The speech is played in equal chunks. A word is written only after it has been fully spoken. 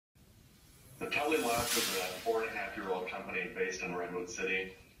The Tely Labs is a 4.5-year-old company based in Redwood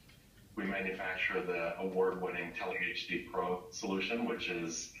City. We manufacture the award-winning Tely HD Pro solution, which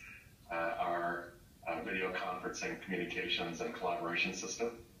is our video conferencing, communications, and collaboration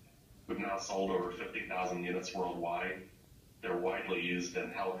system. We've now sold over 50,000 units worldwide. They're widely used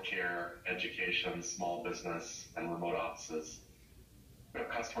in healthcare, education, small business, and remote offices. We have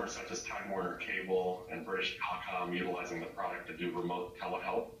customers such as Time Warner Cable and British Telecom utilizing the product to do remote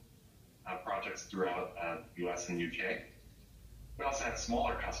telehealth projects throughout the US and UK. We also have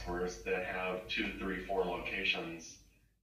smaller customers that have 2, 3, 4 locations